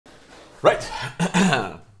Right.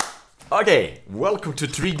 Okay, welcome to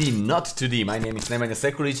 3D, not 2D. My name is Nemanja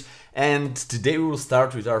Sekulic, and today we will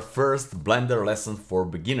start with our first Blender lesson for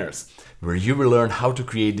beginners, where you will learn how to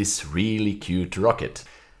create this really cute rocket.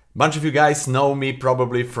 A bunch of you guys know me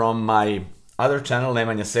probably from my other channel,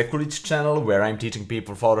 Nemanja Sekulic channel, where I'm teaching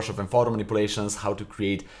people Photoshop and photo manipulations, how to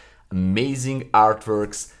create amazing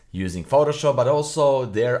artworks using Photoshop, but also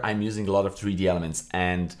there I'm using a lot of 3D elements.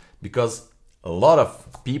 And because a lot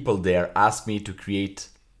of people there ask me to create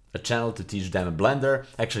a channel to teach them a Blender,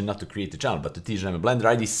 actually not to create a channel, but to teach them a Blender,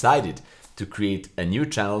 I decided to create a new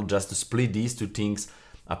channel just to split these two things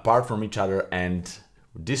apart from each other. And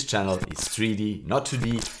this channel is 3D, not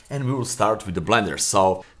 2D, and we will start with the Blender.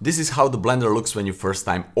 So this is how the Blender looks when you first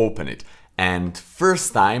time open it. And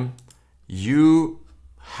first time you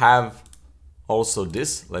have also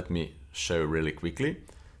this, let me show you really quickly.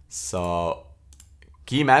 So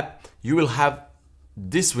key map, you will have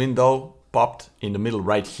this window popped in the middle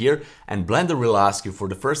right here, and Blender will ask you for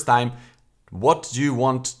the first time, what do you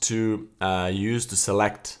want to use to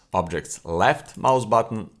select objects, left mouse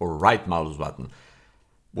button or right mouse button?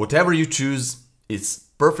 Whatever you choose, it's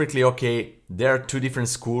perfectly okay. There are two different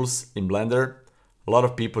schools in Blender. A lot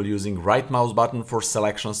of people using right mouse button for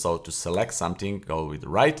selection, so to select something, go with the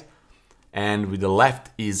right, and with the left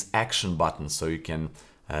is action button, so you can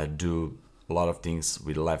do a lot of things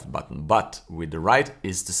with the left button, but with the right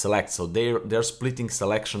is to select. So they're splitting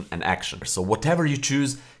selection and action. So whatever you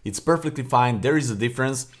choose, it's perfectly fine. There is a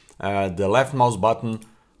difference. The left mouse button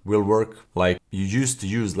will work like you used to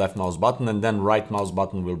use left mouse button, and then right mouse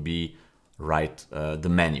button will be right the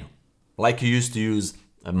menu, like you used to use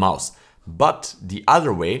a mouse. But the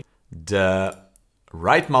other way, the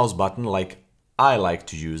right mouse button, like I like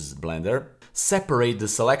to use Blender, separate the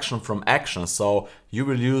selection from action. So you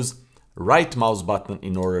will use right mouse button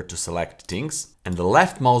in order to select things, and the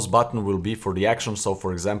left mouse button will be for the action. So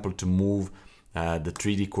for example, to move the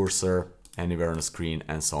 3D cursor anywhere on the screen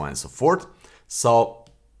and so on and so forth. So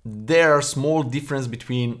there are small difference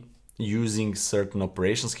between using certain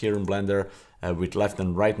operations here in Blender with left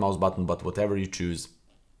and right mouse button, but whatever you choose,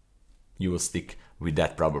 you will stick with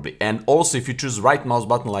that probably. And also if you choose right mouse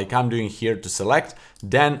button like I'm doing here to select,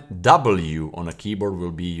 then W on a keyboard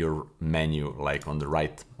will be your menu, like on the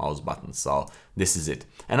right mouse button. So this is it.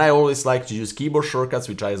 And I always like to use keyboard shortcuts,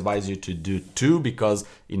 which I advise you to do too, because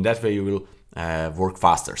in that way you will work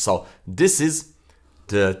faster. So this is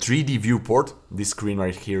the 3D viewport. This screen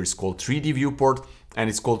right here is called 3D viewport, and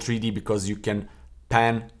it's called 3D because you can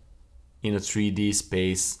pan in a 3D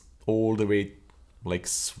space all the way like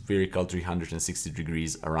spherical 360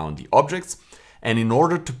 degrees around the objects. And in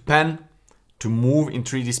order to pan, to move in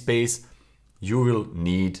 3D space, you will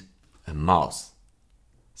need a mouse.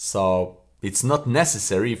 So it's not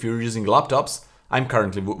necessary if you're using laptops. I'm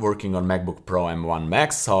currently working on MacBook Pro M1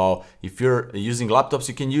 Max, so if you're using laptops,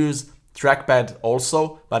 you can use trackpad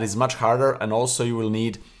also, but it's much harder. And also you will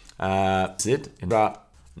need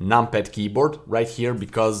numpad keyboard right here,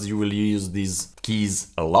 because you will use these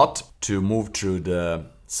keys a lot to move through the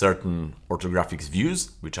certain orthographics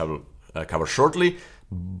views, which I will cover shortly.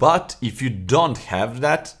 But if you don't have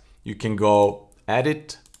that, you can go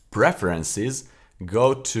edit, preferences,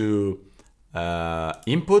 go to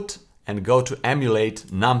input and go to emulate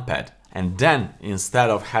numpad. And then instead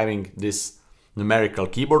of having this numerical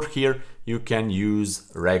keyboard here, you can use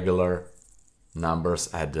regular numbers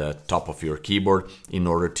at the top of your keyboard in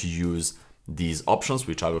order to use these options,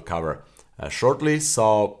 which I will cover shortly.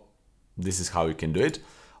 So this is how you can do it.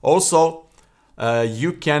 Also,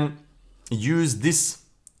 you can use this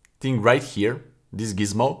thing right here, this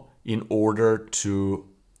gizmo, in order to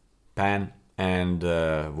pan and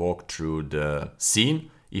walk through the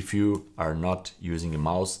scene if you are not using a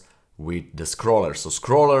mouse with the scroller. So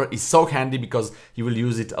scroller is so handy because you will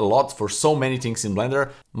use it a lot for so many things in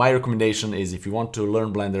Blender. My recommendation is, if you want to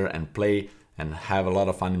learn Blender and play and have a lot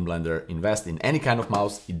of fun in Blender, invest in any kind of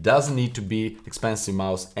mouse. It doesn't need to be expensive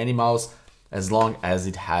mouse, any mouse, as long as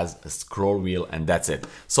it has a scroll wheel, and that's it.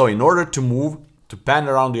 So in order to move, to pan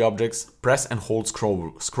around the objects, press and hold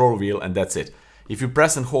scroll wheel, and that's it. If you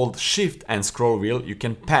press and hold Shift and scroll wheel, you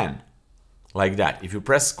can pan like that. If you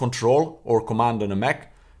press Control or Command on a Mac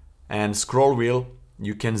and scroll wheel,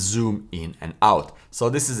 you can zoom in and out. So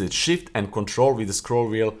this is it, Shift and Control with the scroll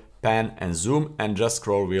wheel, pan and zoom, and just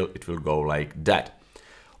scroll wheel, it will go like that.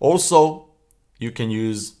 Also, you can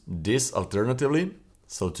use this alternatively,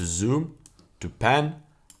 so to zoom, to pan,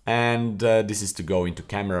 and this is to go into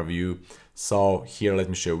camera view. So here, let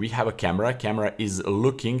me show you, we have a camera. Camera is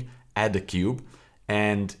looking at the cube,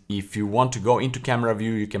 and if you want to go into camera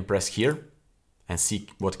view, you can press here and see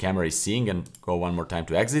what camera is seeing and go one more time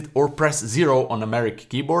to exit, or press 0 on numeric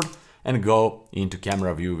keyboard and go into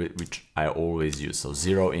camera view, which I always use. So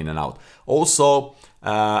 0 in and out. Also,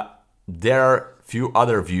 there are few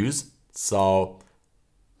other views. So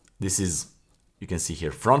this is, you can see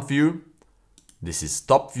here, front view. This is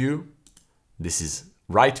top view. This is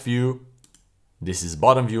right view. This is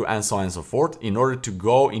bottom view, and so on and so forth. In order to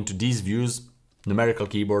go into these views, numerical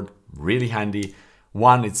keyboard, really handy.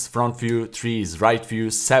 1 is front view, 3 is right view,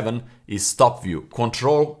 7 is top view.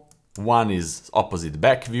 Control 1 is opposite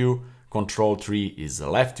back view, Control 3 is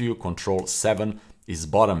left view, Control 7 is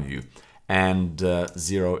bottom view, and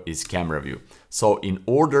 0 is camera view. So in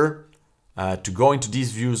order to go into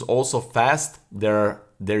these views also fast, there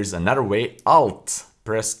is another way. Alt,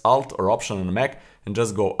 press Alt or Option on the Mac and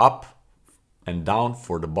just go up and down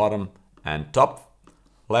for the bottom and top,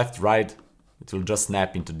 left, right. It will just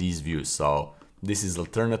snap into these views. So this is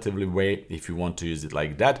alternatively way if you want to use it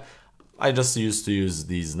like that. I just used to use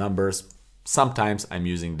these numbers. Sometimes I'm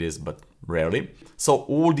using this, but rarely. So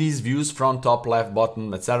all these views, front, top, left,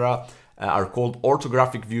 bottom, etc. Are called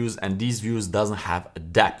orthographic views, and these views doesn't have a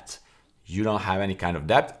depth. You don't have any kind of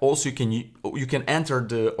depth. Also, you can enter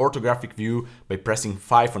the orthographic view by pressing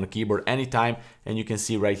 5 on the keyboard anytime, and you can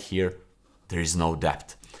see right here there is no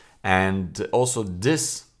depth. And also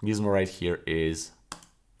this gizmo right here is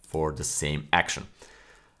for the same action.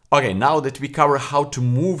 Okay, now that we cover how to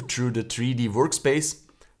move through the 3D workspace,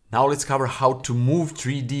 now let's cover how to move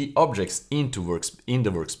 3D objects in the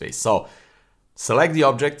workspace. So select the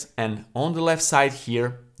object, and on the left side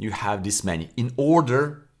here you have this menu. In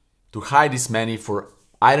order to hide this menu for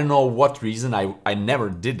I don't know what reason, I never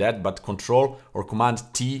did that, but Control or Command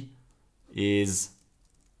T is,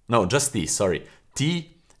 no, just T, sorry.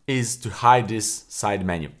 T is to hide this side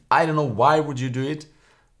menu. I don't know why would you do it,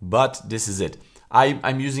 but this is it.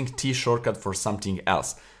 I'm using T shortcut for something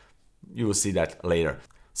else. You will see that later.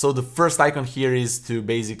 So the first icon here is to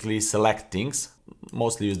basically select things.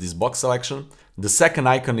 Mostly use this box selection. The second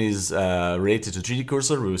icon is related to 3D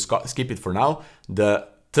cursor. We will skip it for now. The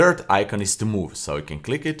third icon is to move. So you can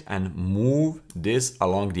click it and move this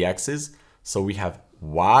along the axis. So we have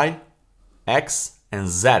Y, X, and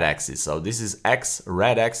Z axis. So this is X,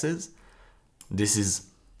 red axis. This is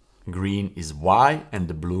green is Y, and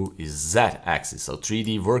the blue is Z axis. So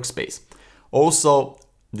 3D workspace. Also,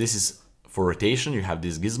 this is for rotation. You have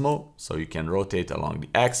this gizmo, so you can rotate along the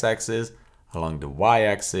X axis, along the Y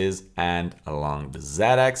axis, and along the Z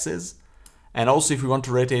axis. And also, if you want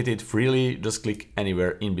to rotate it freely, just click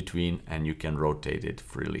anywhere in between and you can rotate it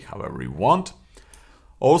freely however you want.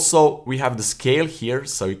 Also, we have the scale here,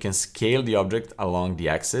 so you can scale the object along the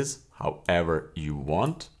axis however you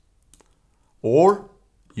want. Or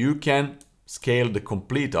you can scale the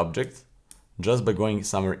complete object just by going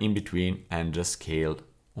somewhere in between and just scale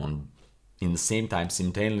on in the same time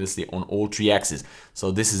simultaneously on all 3 axes. So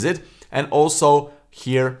this is it. And also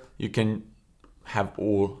here you can have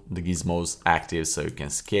all the gizmos active, so you can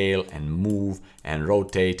scale and move and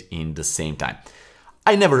rotate in the same time.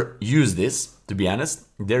 I never use this, to be honest.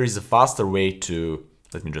 There is a faster way to,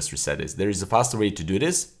 let me just reset this. There is a faster way to do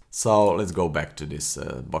this. So let's go back to this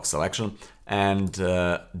box selection, and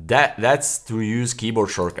that's to use keyboard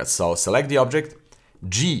shortcuts. So select the object.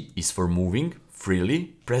 G is for moving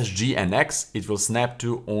freely. Press G and X, it will snap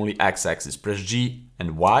to only X axis. Press G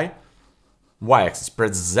and Y, Y axis.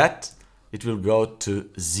 Press Z, it will go to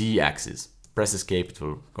Z axis. Press escape, it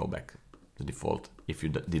will go back to default if you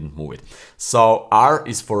didn't move it. So R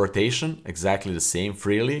is for rotation, exactly the same,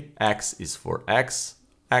 freely. X is for X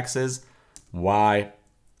axis, Y,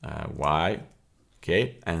 Y,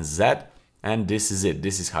 okay, and Z, and this is it.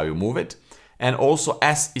 This is how you move it. And also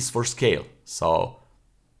S is for scale. So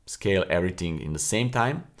scale everything in the same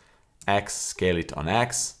time. X, scale it on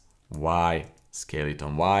X, Y, scale it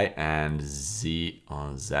on Y, and Z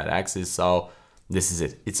on Z axis. So this is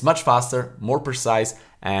it. It's much faster, more precise,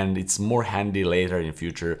 and it's more handy later in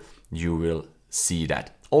future. You will see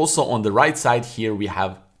that. Also on the right side here we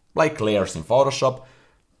have like layers in Photoshop.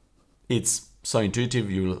 It's so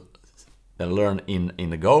intuitive, you will learn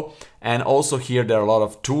in a go. And also here there are a lot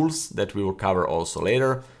of tools that we will cover also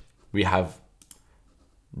later. We have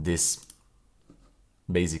this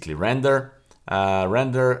basically render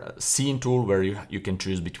scene tool where you can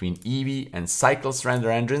choose between Eevee and Cycles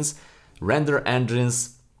render engines. Render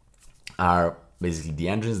engines are basically the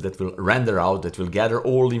engines that will render out, that will gather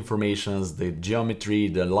all the informations, the geometry,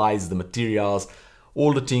 the lights, the materials,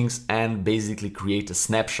 all the things, and basically create a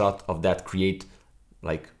snapshot of that, create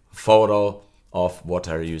like photo of what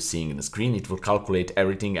are you seeing in the screen. It will calculate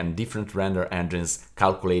everything, and different render engines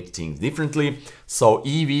calculate things differently. So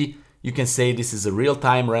Eevee you can say this is a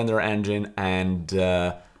real-time render engine and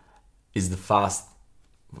is the fast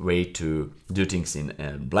way to do things in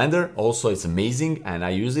Blender. Also, it's amazing and I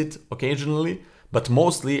use it occasionally, but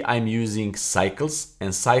mostly I'm using Cycles,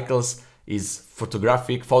 and Cycles is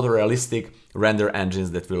photographic, photorealistic render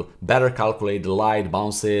engines that will better calculate the light,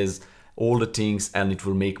 bounces, all the things, and it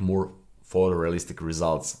will make more photorealistic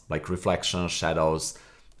results like reflections, shadows,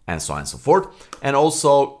 and so on and so forth. And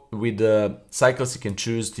also with the Cycles, you can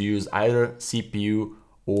choose to use either CPU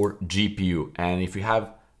or GPU. And if you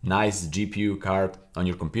have nice GPU card on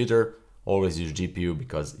your computer, always use GPU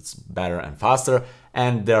because it's better and faster.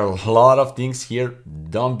 And there are a lot of things here.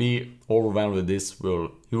 Don't be overwhelmed with this.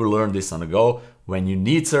 You will learn this on the go. When you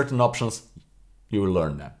need certain options, you will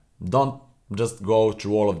learn them. Don't just go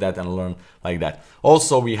through all of that and learn like that.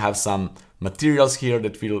 Also, we have some materials here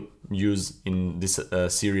that we'll use in this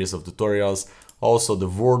series of tutorials. Also, the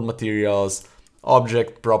world materials,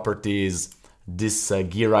 object properties, this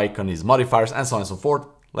gear icon is modifiers, and so on and so forth.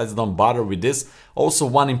 Let's don't bother with this. Also,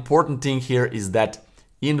 one important thing here is that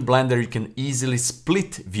in Blender you can easily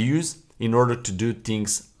split views in order to do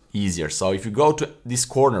things easier. So if you go to this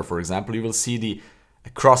corner, for example, you will see the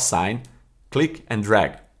cross sign, click and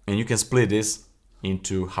drag, and you can split this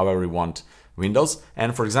into however you want windows.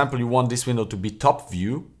 And for example, you want this window to be top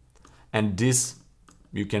view, and this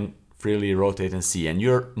you can freely rotate and see. And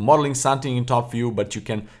you're modeling something in top view, but you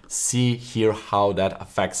can see here how that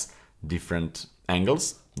affects different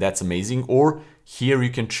angles. That's amazing. Or here you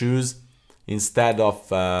can choose instead of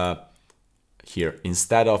 3D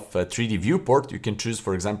viewport, you can choose,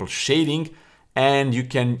 for example, shading, and you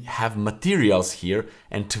can have materials here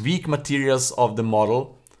and tweak materials of the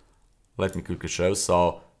model. Let me quickly show.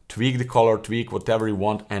 So tweak the color, tweak whatever you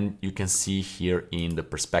want, and you can see here in the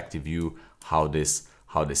perspective view how this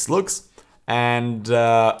looks. And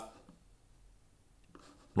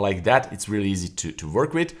like that, it's really easy to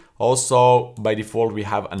work with. Also, by default, we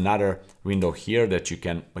have another window here that you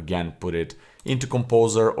can, again, put it into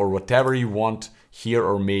Composer or whatever you want here,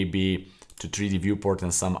 or maybe to 3D viewport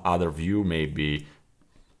and some other view, maybe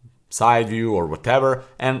side view or whatever.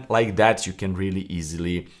 And like that, you can really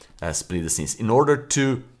easily split the scenes. In order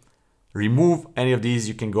to remove any of these,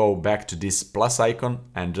 you can go back to this plus icon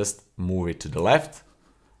and just move it to the left.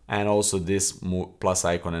 And also this plus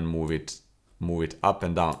icon and move it up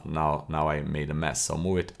and down. Now I made a mess. So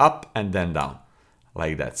move it up and then down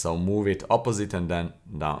like that. So move it opposite and then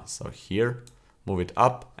down. So here, move it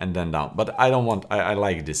up and then down. But I don't want, I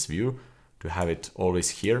like this view to have it always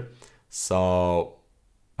here. So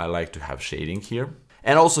I like to have shading here.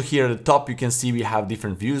 And also here at the top, you can see we have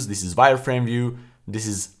different views. This is wireframe view. This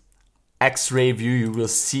is X-ray view. You will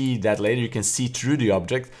see that later. You can see through the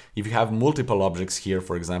object. If you have multiple objects here,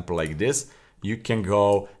 for example, like this, you can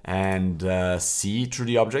go and see through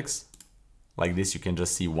the objects. Like this, you can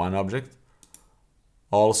just see one object.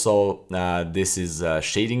 Also, this is a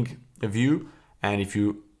shading view. And if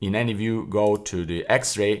you, in any view, go to the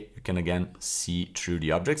X-ray, you can again see through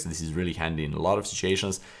the objects. This is really handy in a lot of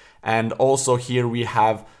situations. And also here we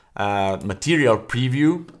have a material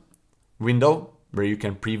preview window where you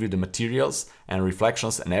can preview the materials and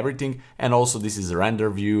reflections and everything. And also this is a render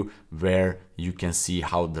view where you can see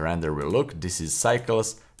how the render will look. This is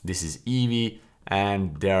Cycles, this is Eevee,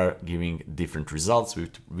 and they're giving different results,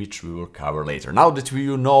 which we will cover later. Now that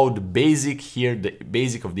you know the basic here, the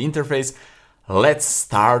basic of the interface, let's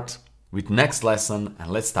start with next lesson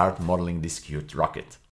and let's start modeling this cute rocket.